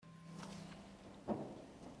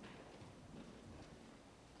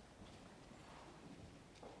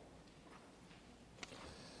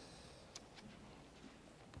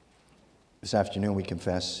This afternoon we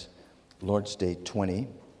confess Lord's Day 20,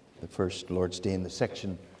 the first Lord's Day in the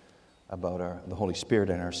section about the Holy Spirit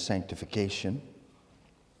and our sanctification.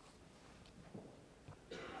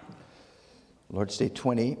 Lord's Day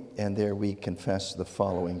 20, and there we confess the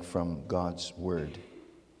following from God's Word.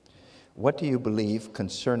 What do you believe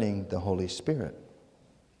concerning the Holy Spirit?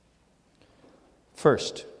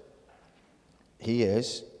 First, He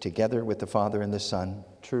is, together with the Father and the Son,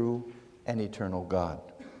 true and eternal God.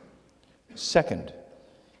 Second,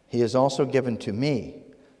 He is also given to me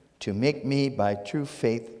to make me by true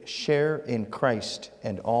faith share in Christ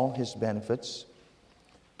and all His benefits,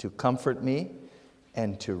 to comfort me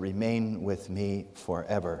and to remain with me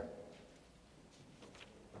forever.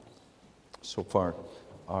 So far,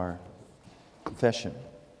 our confession.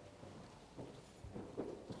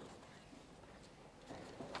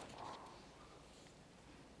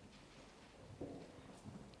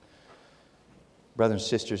 Brothers and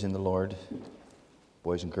sisters in the Lord,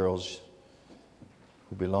 boys and girls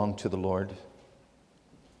who belong to the Lord,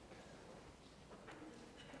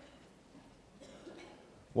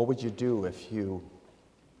 what would you do if you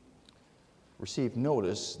received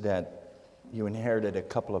notice that you inherited a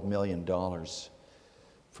couple of $1 million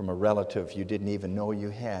from a relative you didn't even know you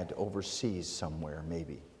had overseas somewhere,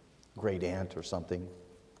 maybe great aunt or something?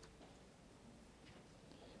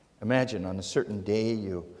 Imagine on a certain day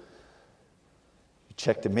you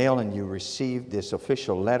check the mail and you receive this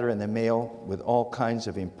official letter in the mail with all kinds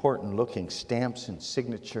of important looking stamps and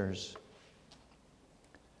signatures.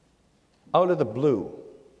 Out of the blue,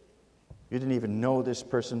 you didn't even know this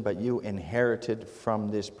person, but you inherited from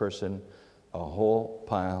this person a whole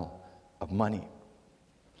pile of money.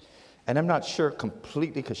 And I'm not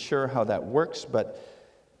completely sure how that works, but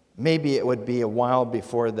maybe it would be a while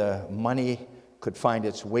before the money could find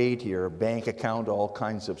its way to your bank account, all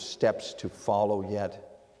kinds of steps to follow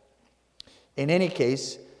yet. In any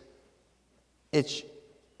case, it's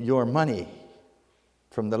your money.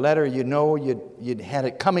 From the letter, you know you'd had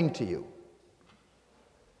it coming to you.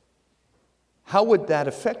 How would that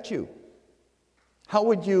affect you? How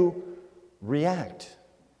would you react?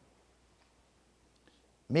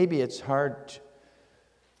 Maybe it's hard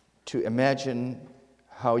to imagine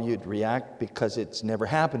how you'd react because it's never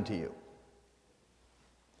happened to you.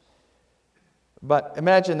 But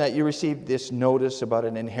imagine that you received this notice about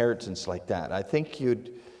an inheritance like that. I think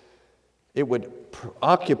it would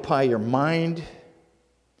occupy your mind,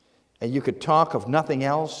 and you could talk of nothing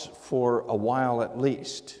else for a while at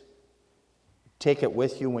least. Take it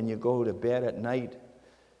with you when you go to bed at night,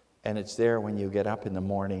 and it's there when you get up in the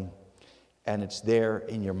morning, and it's there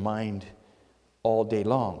in your mind all day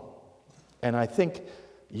long. And I think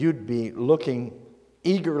you'd be looking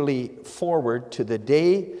eagerly forward to the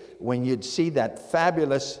day when you'd see that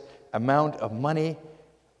fabulous amount of money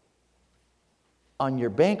on your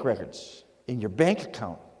bank records, in your bank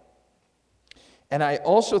account. And I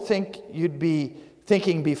also think you'd be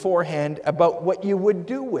thinking beforehand about what you would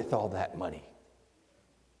do with all that money.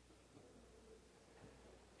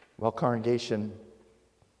 Well, congregation,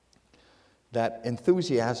 that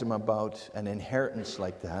enthusiasm about an inheritance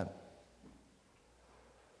like that,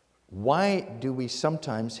 why do we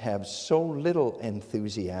sometimes have so little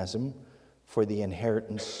enthusiasm for the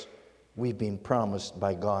inheritance we've been promised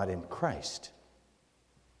by God in Christ?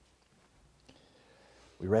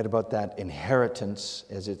 We read about that inheritance,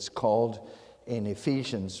 as it's called, in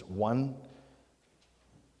Ephesians 1,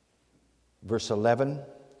 verse 11.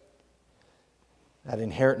 That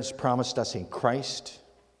inheritance promised us in Christ.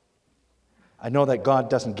 I know that God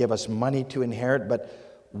doesn't give us money to inherit, but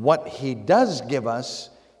what He does give us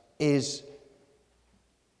is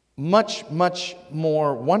much, much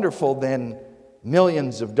more wonderful than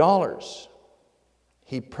millions of dollars.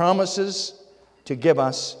 He promises to give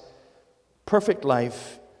us perfect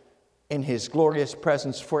life in His glorious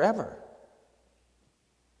presence forever.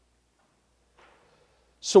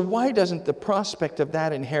 So why doesn't the prospect of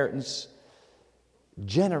that inheritance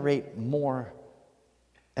generate more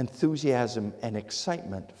enthusiasm and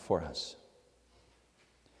excitement for us?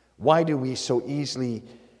 Why do we so easily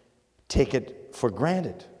take it for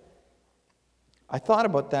granted? I thought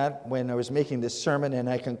about that when I was making this sermon, and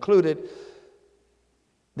I concluded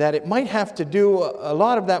that it might have to do, a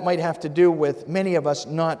lot of that might have to do with many of us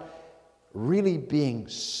not really being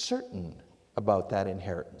certain about that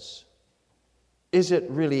inheritance. Is it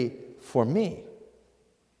really for me?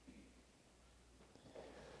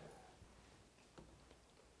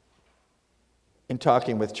 In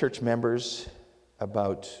talking with church members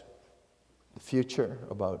about the future,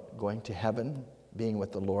 about going to heaven, being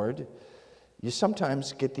with the Lord, you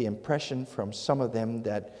sometimes get the impression from some of them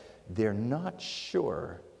that they're not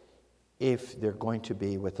sure if they're going to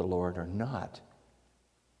be with the Lord or not,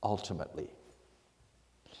 ultimately.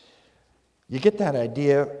 You get that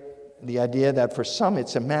idea, the idea that for some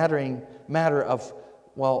it's a matter of,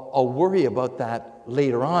 well, I'll worry about that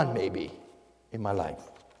later on maybe in my life.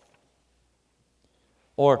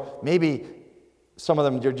 Or maybe some of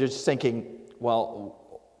them, you're just thinking,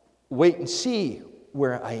 well, wait and see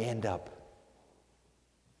where I end up.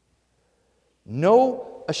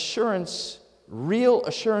 No assurance, real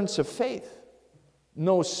assurance of faith.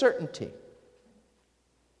 No certainty.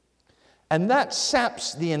 And that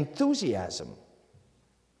saps the enthusiasm.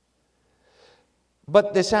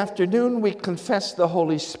 But this afternoon we confess the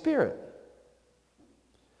Holy Spirit.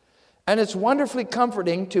 And it's wonderfully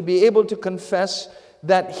comforting to be able to confess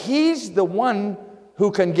that He's the one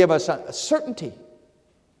who can give us a certainty,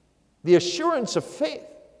 the assurance of faith.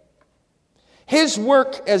 His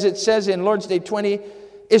work, as it says in Lord's Day 20,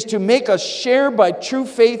 is to make us share by true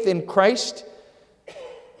faith in Christ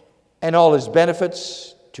and all His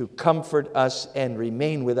benefits, to comfort us and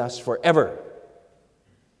remain with us forever.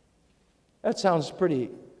 That sounds pretty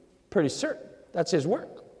certain. That's His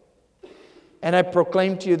work. And I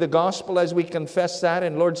proclaim to you the gospel as we confess that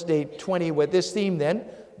in Lord's Day 20 with this theme then.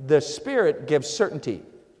 The Spirit gives certainty.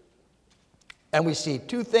 And we see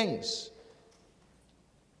two things,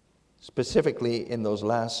 specifically in those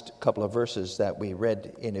last couple of verses that we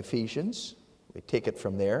read in Ephesians. We take it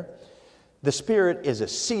from there. The Spirit is a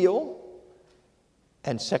seal.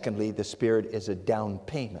 And secondly, the Spirit is a down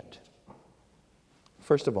payment.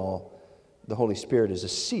 First of all, the Holy Spirit is a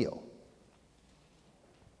seal.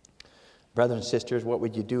 Brothers and sisters, what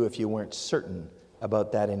would you do if you weren't certain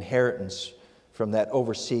about that inheritance from that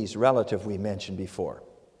overseas relative we mentioned before?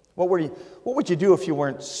 What would you do if you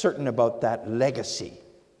weren't certain about that legacy?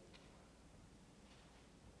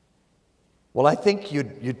 Well, I think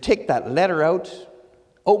you'd take that letter out,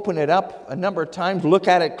 open it up a number of times, look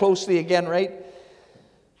at it closely again, right?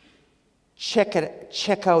 Check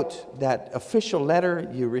out that official letter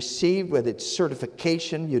you received with its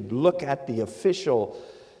certification. You'd look at the official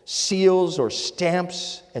seals or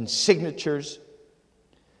stamps and signatures.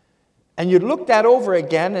 And you'd look that over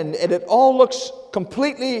again, and it all looks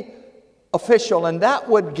completely official, and that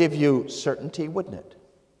would give you certainty, wouldn't it?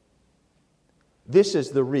 This is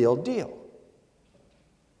the real deal.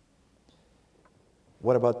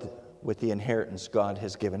 What about with the inheritance God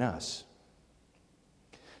has given us?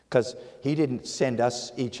 Because He didn't send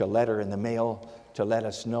us each a letter in the mail to let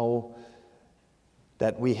us know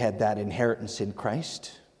that we had that inheritance in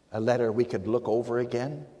Christ, a letter we could look over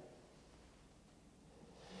again.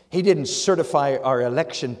 He didn't certify our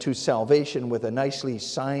election to salvation with a nicely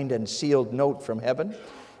signed and sealed note from heaven.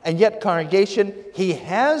 And yet, congregation, He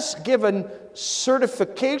has given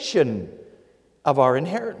certification of our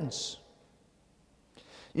inheritance.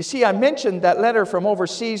 You see, I mentioned that letter from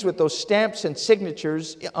overseas with those stamps and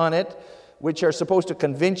signatures on it, which are supposed to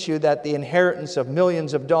convince you that the inheritance of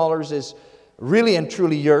millions of dollars is really and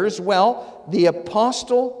truly yours. Well, the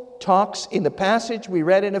apostle talks in the passage we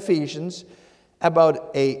read in Ephesians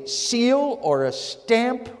about a seal or a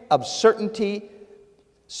stamp of certainty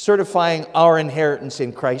certifying our inheritance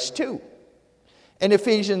in Christ too. In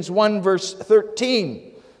Ephesians 1 verse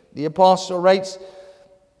 13, the apostle writes,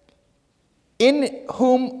 "In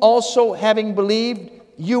whom also having believed,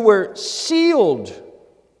 you were sealed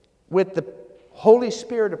with the Holy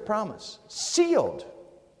Spirit of promise." Sealed.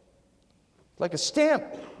 Like a stamp,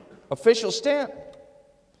 official stamp.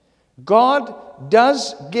 God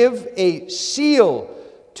does give a seal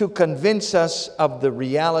to convince us of the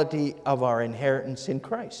reality of our inheritance in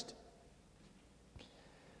Christ.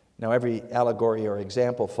 Now, every allegory or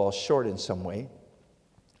example falls short in some way.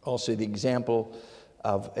 Also, the example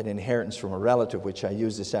of an inheritance from a relative, which I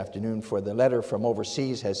used this afternoon for the letter from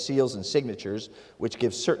overseas, has seals and signatures, which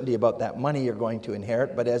gives certainty about that money you're going to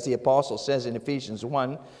inherit. But as the apostle says in Ephesians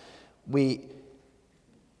 1, we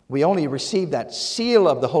only receive that seal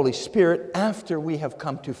of the Holy Spirit after we have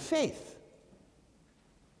come to faith.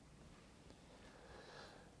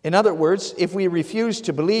 In other words, if we refuse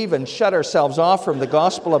to believe and shut ourselves off from the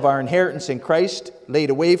gospel of our inheritance in Christ laid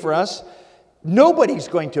away for us, nobody's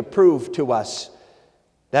going to prove to us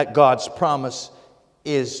that God's promise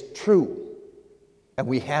is true and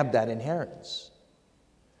we have that inheritance.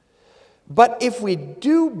 But if we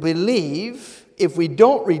do believe, if we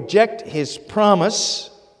don't reject His promise,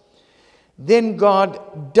 then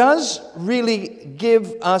God does really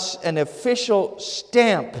give us an official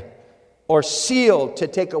stamp or seal to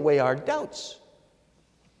take away our doubts.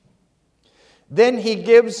 Then He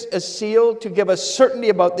gives a seal to give us certainty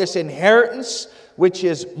about this inheritance which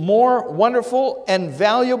is more wonderful and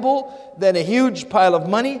valuable than a huge pile of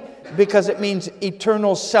money, because it means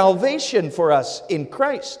eternal salvation for us in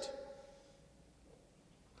Christ.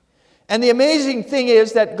 And the amazing thing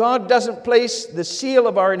is that God doesn't place the seal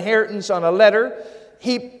of our inheritance on a letter.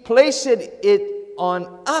 He placed it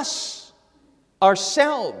on us,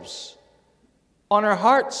 ourselves, on our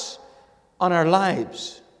hearts, on our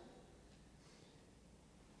lives.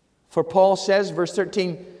 For Paul says, verse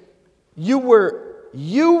 13, you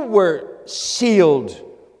were sealed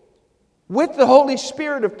with the Holy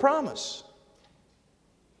Spirit of promise.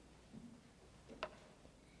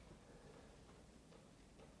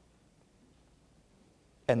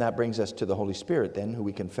 And that brings us to the Holy Spirit then, who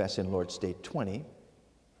we confess in Lord's Day 20.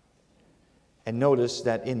 And notice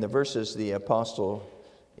that in those verses, the apostle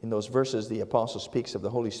speaks of the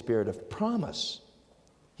Holy Spirit of promise.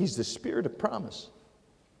 He's the Spirit of promise.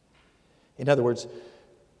 In other words,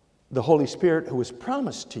 the Holy Spirit who was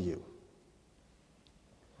promised to you.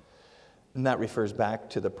 And that refers back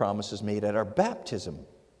to the promises made at our baptism.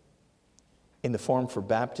 In the form for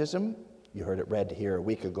baptism, you heard it read here a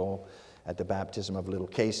week ago at the baptism of little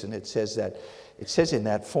Cason. It says in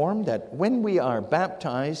that form that when we are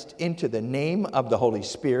baptized into the name of the Holy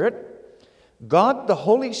Spirit, God the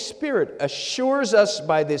Holy Spirit assures us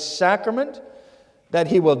by this sacrament that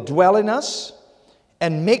He will dwell in us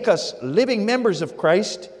and make us living members of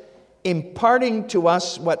Christ, imparting to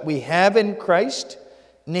us what we have in Christ,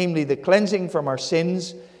 namely the cleansing from our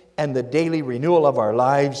sins and the daily renewal of our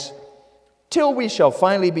lives, till we shall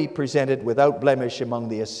finally be presented without blemish among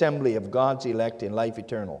the assembly of God's elect in life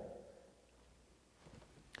eternal.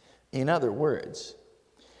 In other words,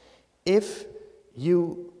 if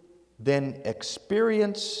you then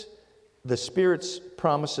experience the Spirit's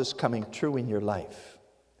promises coming true in your life,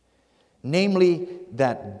 namely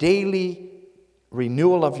that daily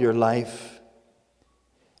renewal of your life,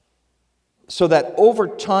 so that over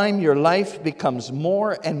time your life becomes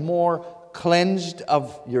more and more cleansed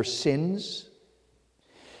of your sins,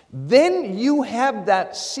 then you have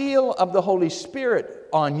that seal of the Holy Spirit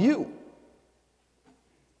on you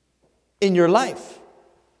in your life.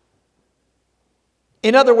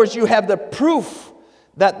 In other words, you have the proof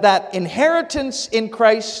that that inheritance in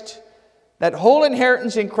Christ, that whole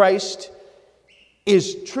inheritance in Christ,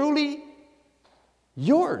 is truly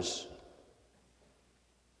yours.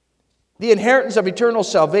 The inheritance of eternal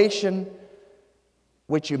salvation,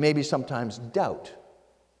 which you maybe sometimes doubt.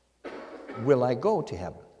 Will I go to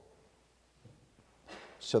heaven?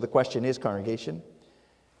 So the question is, congregation,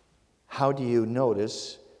 how do you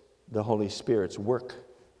notice the Holy Spirit's work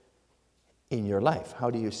in your life?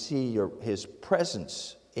 How do you see His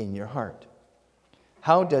presence in your heart?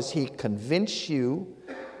 How does He convince you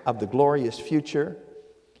of the glorious future,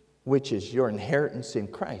 which is your inheritance in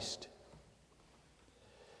Christ?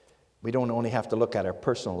 We don't only have to look at our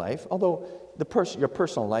personal life, although your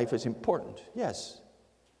personal life is important, yes.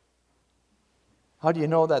 How do you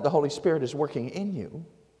know that the Holy Spirit is working in you?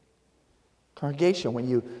 Congregation,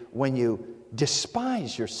 when you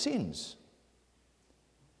despise your sins,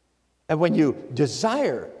 and when you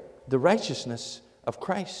desire the righteousness of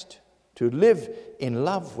Christ, to live in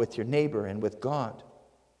love with your neighbor and with God.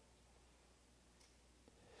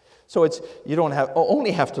 So you don't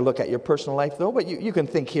only have to look at your personal life, though, but you can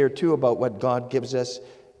think here, too, about what God gives us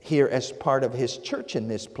here as part of His church in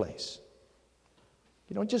this place.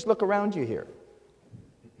 You don't just look around you here.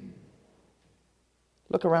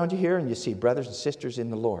 Look around you here and you see brothers and sisters in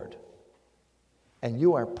the Lord. And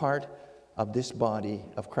you are part of this body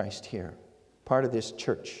of Christ here, part of this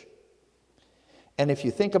church. And if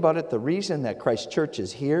you think about it, the reason that Christ's church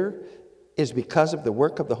is here is because of the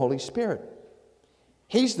work of the Holy Spirit.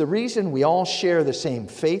 He's the reason we all share the same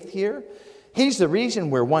faith here. He's the reason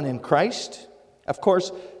we're one in Christ. Of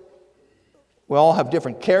course, we all have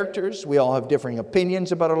different characters. We all have differing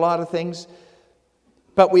opinions about a lot of things.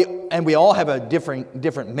 But we all have a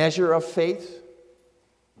different measure of faith.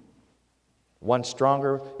 One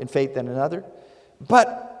stronger in faith than another.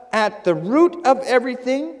 But at the root of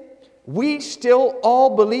everything, we still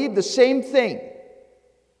all believe the same thing.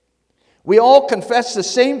 We all confess the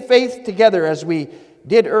same faith together, as we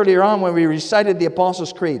did earlier on when we recited the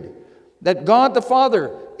Apostles' Creed. That God the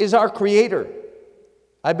Father is our Creator.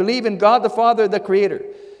 I believe in God the Father, the Creator.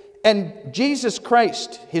 And Jesus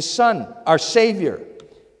Christ, His Son, our Savior.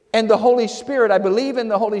 And the Holy Spirit. I believe in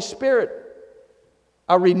the Holy Spirit,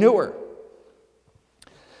 our renewer.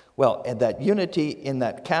 Well, and that unity in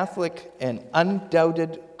that Catholic and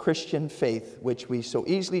undoubted Christian faith, which we so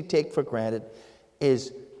easily take for granted,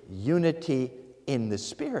 is unity in the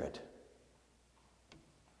Spirit.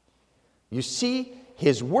 You see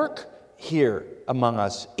His work, here among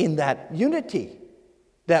us in that unity,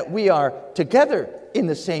 that we are together in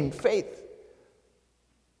the same faith,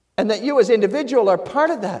 and that you as individual are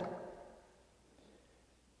part of that.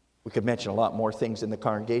 We could mention a lot more things in the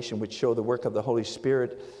congregation which show the work of the Holy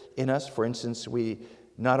Spirit in us. For instance, we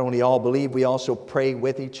not only all believe, we also pray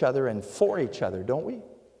with each other and for each other, don't we?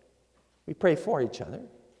 We pray for each other.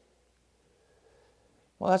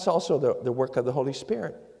 Well, that's also the work of the Holy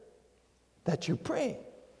Spirit, that you pray.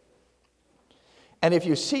 And if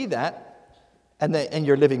you see that, and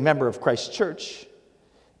you're a living member of Christ's church,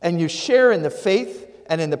 and you share in the faith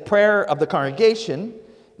and in the prayer of the congregation,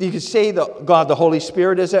 you can say that God, the Holy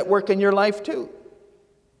Spirit, is at work in your life too.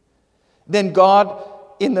 Then God,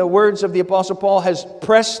 in the words of the Apostle Paul, has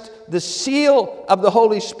pressed the seal of the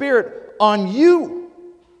Holy Spirit on you.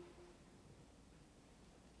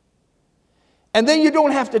 And then you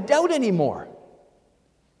don't have to doubt anymore.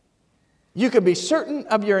 You can be certain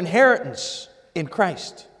of your inheritance in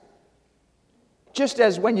Christ. Just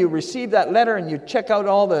as when you receive that letter and you check out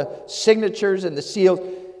all the signatures and the seals,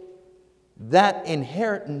 that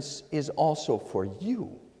inheritance is also for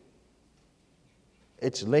you.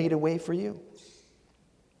 It's laid away for you.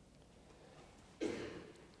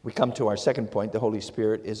 We come to our second point. The Holy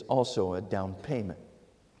Spirit is also a down payment.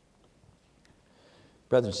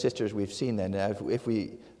 Brothers and sisters, we've seen that if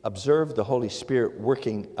we observe the Holy Spirit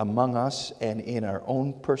working among us and in our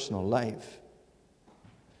own personal life,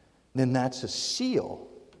 then that's a seal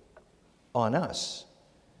on us.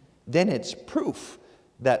 Then it's proof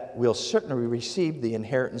that we'll certainly receive the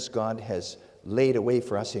inheritance God has laid away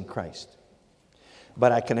for us in Christ.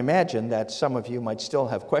 But I can imagine that some of you might still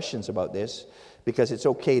have questions about this, because it's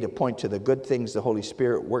okay to point to the good things the Holy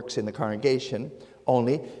Spirit works in the congregation,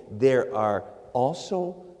 only there are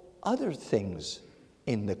also other things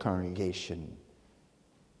in the congregation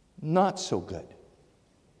not so good.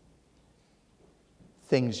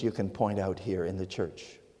 Things you can point out here in the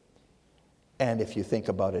church. And if you think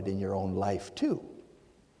about it in your own life too.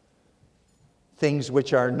 Things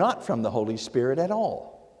which are not from the Holy Spirit at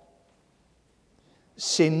all.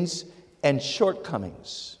 Sins and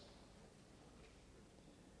shortcomings.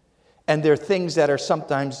 And they're things that are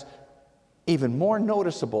sometimes even more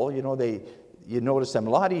noticeable. You notice them a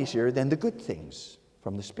lot easier than the good things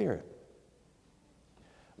from the Spirit.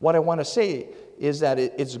 What I want to say is that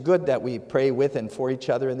it's good that we pray with and for each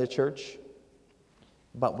other in the church,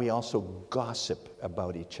 but we also gossip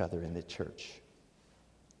about each other in the church.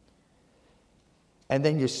 And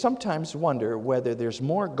then you sometimes wonder whether there's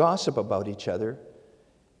more gossip about each other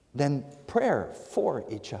than prayer for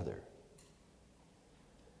each other.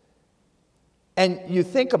 And you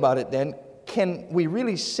think about it then, can we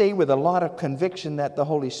really say with a lot of conviction that the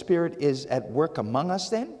Holy Spirit is at work among us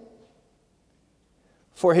then?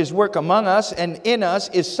 For His work among us and in us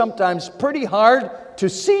is sometimes pretty hard to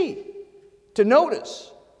see, to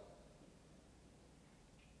notice.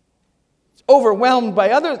 It's overwhelmed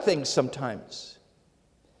by other things sometimes.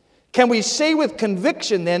 Can we say with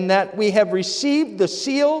conviction then that we have received the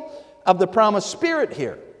seal of the promised Spirit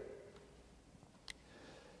here?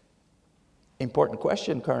 Important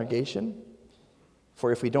question, congregation.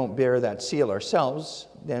 For if we don't bear that seal ourselves,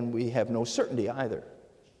 then we have no certainty either.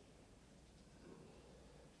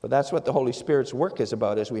 But that's what the Holy Spirit's work is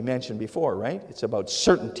about, as we mentioned before, right? It's about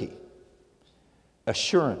certainty,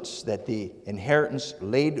 assurance that the inheritance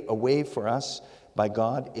laid away for us by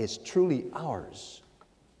God is truly ours.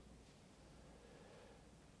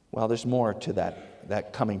 Well, there's more to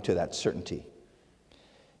that coming to that certainty.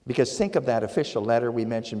 Because think of that official letter we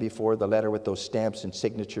mentioned before, the letter with those stamps and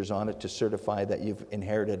signatures on it to certify that you've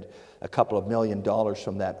inherited a couple of $1 million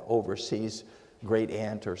from that overseas great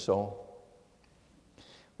aunt or so.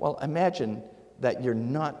 Well, imagine that you're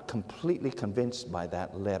not completely convinced by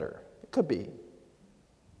that letter. It could be.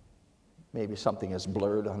 Maybe something is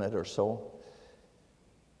blurred on it or so.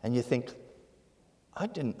 And you think, I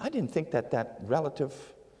didn't think that relative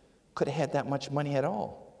could have had that much money at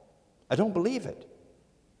all. I don't believe it.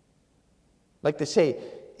 Like they say,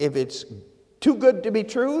 if it's too good to be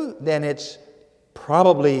true, then it's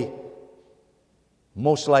probably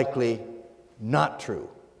most likely not true.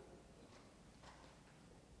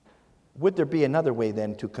 Would there be another way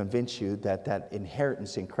then to convince you that that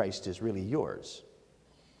inheritance in Christ is really yours?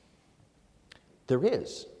 There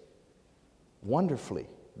is. Wonderfully,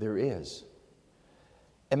 there is.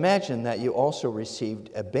 Imagine that you also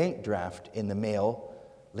received a bank draft in the mail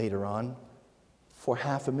later on for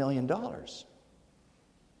 $500,000.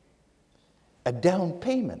 A down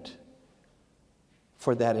payment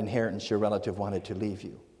for that inheritance your relative wanted to leave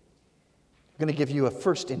you. I'm going to give you a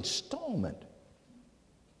first installment.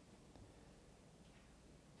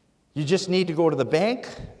 You just need to go to the bank,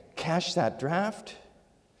 cash that draft.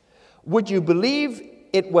 Would you believe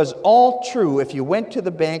it was all true if you went to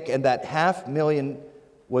the bank and that $500,000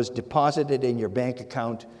 was deposited in your bank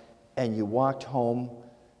account and you walked home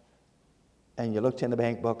and you looked in the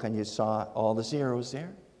bank book and you saw all the zeros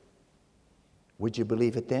there? Would you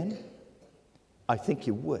believe it then? I think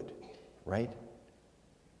you would, right?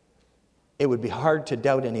 It would be hard to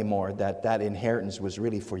doubt anymore that that inheritance was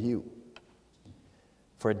really for you.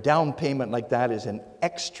 For a down payment like that is an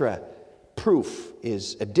extra proof,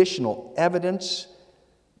 is additional evidence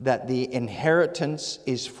that the inheritance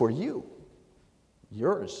is for you,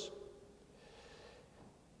 yours.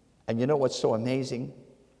 And you know what's so amazing?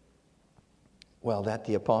 Well, that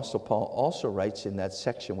the Apostle Paul also writes in that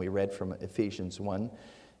section we read from Ephesians 1,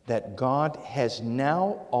 that God has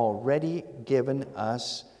now already given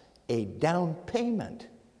us a down payment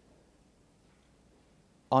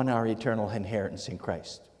on our eternal inheritance in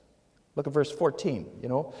Christ. Look at verse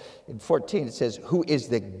 14. In 14 it says, who is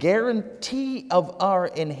the guarantee of our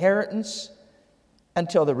inheritance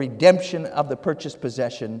until the redemption of the purchased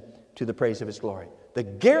possession to the praise of his glory. The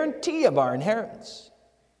guarantee of our inheritance.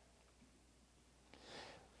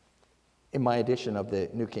 In my edition of the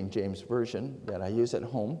New King James Version that I use at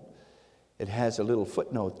home, it has a little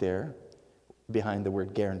footnote there behind the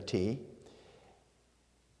word guarantee.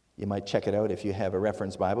 You might check it out if you have a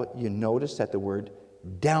reference Bible. You notice that the word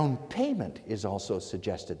down payment is also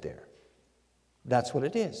suggested there. That's what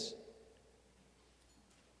it is.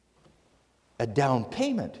 A down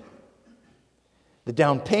payment. The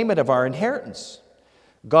down payment of our inheritance.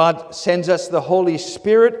 God sends us the Holy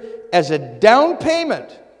Spirit as a down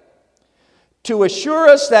payment to assure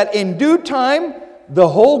us that in due time the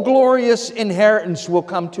whole glorious inheritance will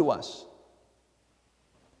come to us.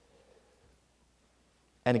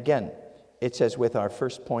 And again, it says with our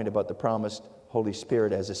first point about the promised Holy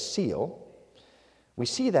Spirit as a seal, we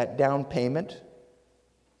see that down payment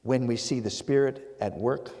when we see the Spirit at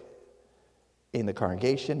work in the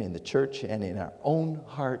congregation, in the church, and in our own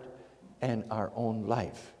heart and our own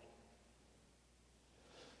life.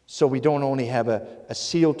 So we don't only have a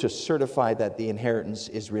seal to certify that the inheritance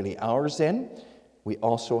is really ours then, we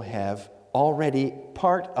also have already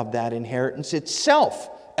part of that inheritance itself,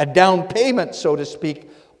 a down payment, so to speak,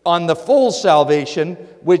 on the full salvation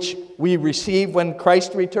which we receive when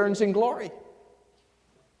Christ returns in glory.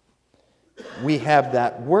 We have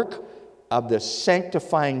that work of the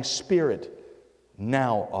sanctifying Spirit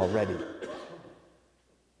now already.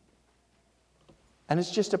 And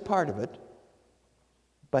it's just a part of it,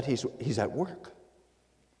 but he's at work.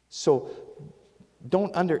 So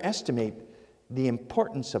don't underestimate the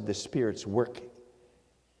importance of the Spirit's work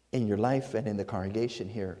in your life and in the congregation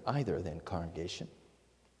here either, then, congregation.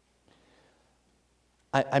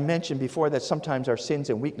 I mentioned before that sometimes our sins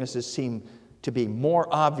and weaknesses seem to be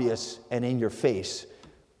more obvious and in your face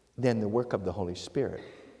than the work of the Holy Spirit.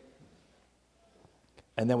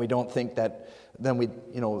 And then we don't think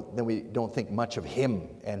don't think much of him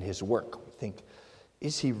and his work. We think,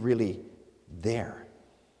 is he really there?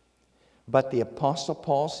 But the Apostle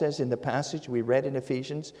Paul says in the passage we read in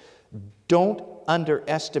Ephesians, don't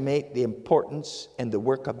underestimate the importance and the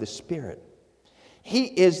work of the Spirit. He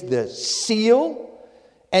is the seal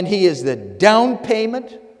and he is the down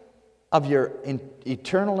payment of your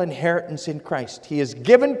eternal inheritance in Christ. He is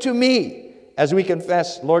given to me, as we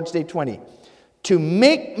confess Lord's Day 20, to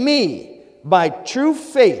make me, by true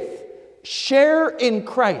faith, share in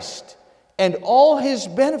Christ and all his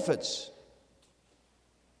benefits,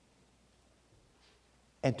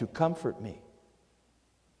 and to comfort me.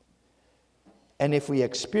 And if we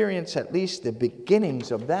experience at least the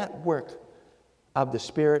beginnings of that work of the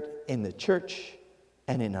Spirit in the church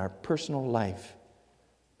and in our personal life,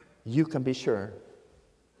 you can be sure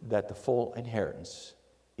that the full inheritance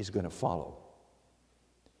is going to follow.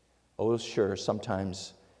 Oh, sure,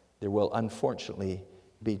 sometimes there will unfortunately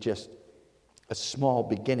be just a small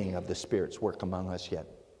beginning of the Spirit's work among us yet.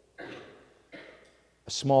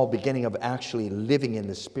 A small beginning of actually living in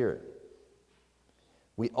the Spirit.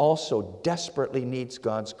 We also desperately need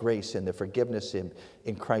God's grace and the forgiveness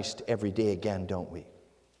in Christ every day again, don't we?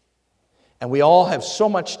 And we all have so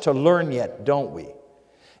much to learn yet, don't we?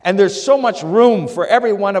 And there's so much room for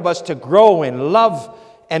every one of us to grow in love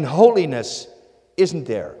and holiness, isn't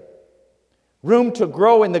there? Room to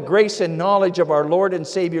grow in the grace and knowledge of our Lord and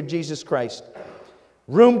Savior Jesus Christ.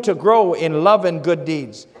 Room to grow in love and good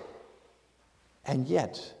deeds. And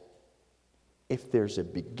yet, if there's a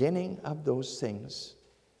beginning of those things,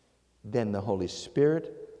 then the Holy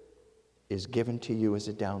Spirit is given to you as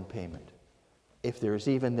a down payment. If there's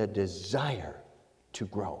even the desire to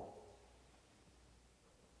grow.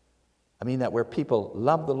 I mean that where people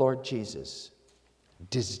love the Lord Jesus,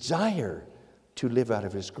 desire to live out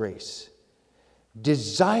of His grace,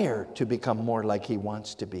 desire to become more like He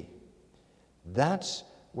wants to be. That's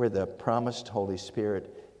where the promised Holy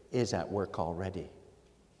Spirit is at work already.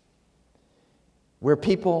 Where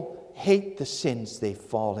people hate the sins they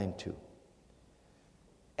fall into,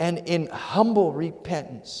 and in humble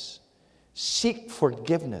repentance seek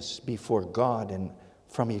forgiveness before God and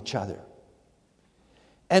from each other.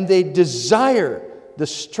 And they desire the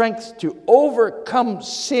strength to overcome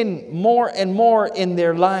sin more and more in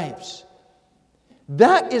their lives.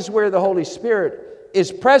 That is where the Holy Spirit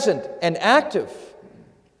is present and active.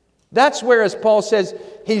 That's where, as Paul says,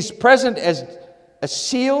 He's present as a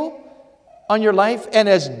seal on your life and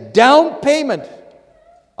as down payment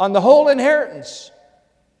on the whole inheritance.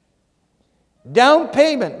 Down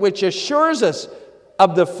payment which assures us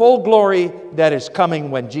of the full glory that is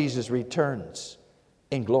coming when Jesus returns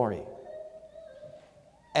in glory.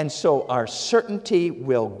 And so our certainty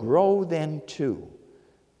will grow then too.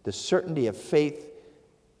 The certainty of faith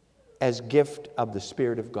as gift of the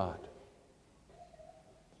Spirit of God.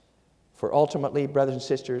 For ultimately, brothers and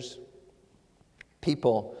sisters,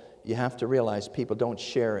 people, you have to realize people don't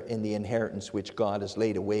share in the inheritance which God has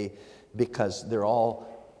laid away because we're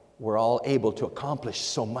all able to accomplish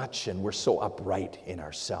so much and we're so upright in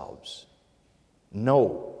ourselves.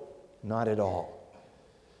 No, not at all.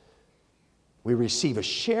 We receive a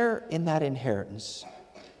share in that inheritance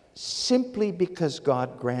simply because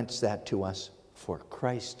God grants that to us for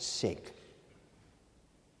Christ's sake.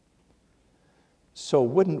 So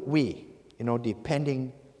wouldn't we,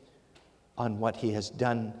 depending on what He has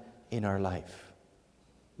done in our life,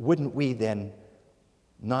 wouldn't we then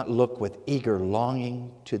not look with eager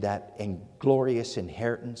longing to that glorious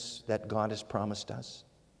inheritance that God has promised us?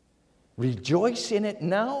 Rejoice in it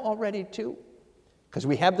now already too, because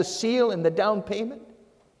we have the seal and the down payment.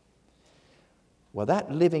 Well,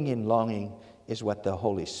 that living in longing is what the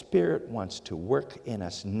Holy Spirit wants to work in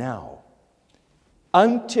us now,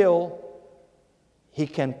 until He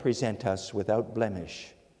can present us without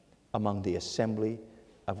blemish among the assembly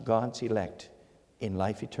of God's elect in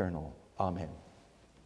life eternal. Amen.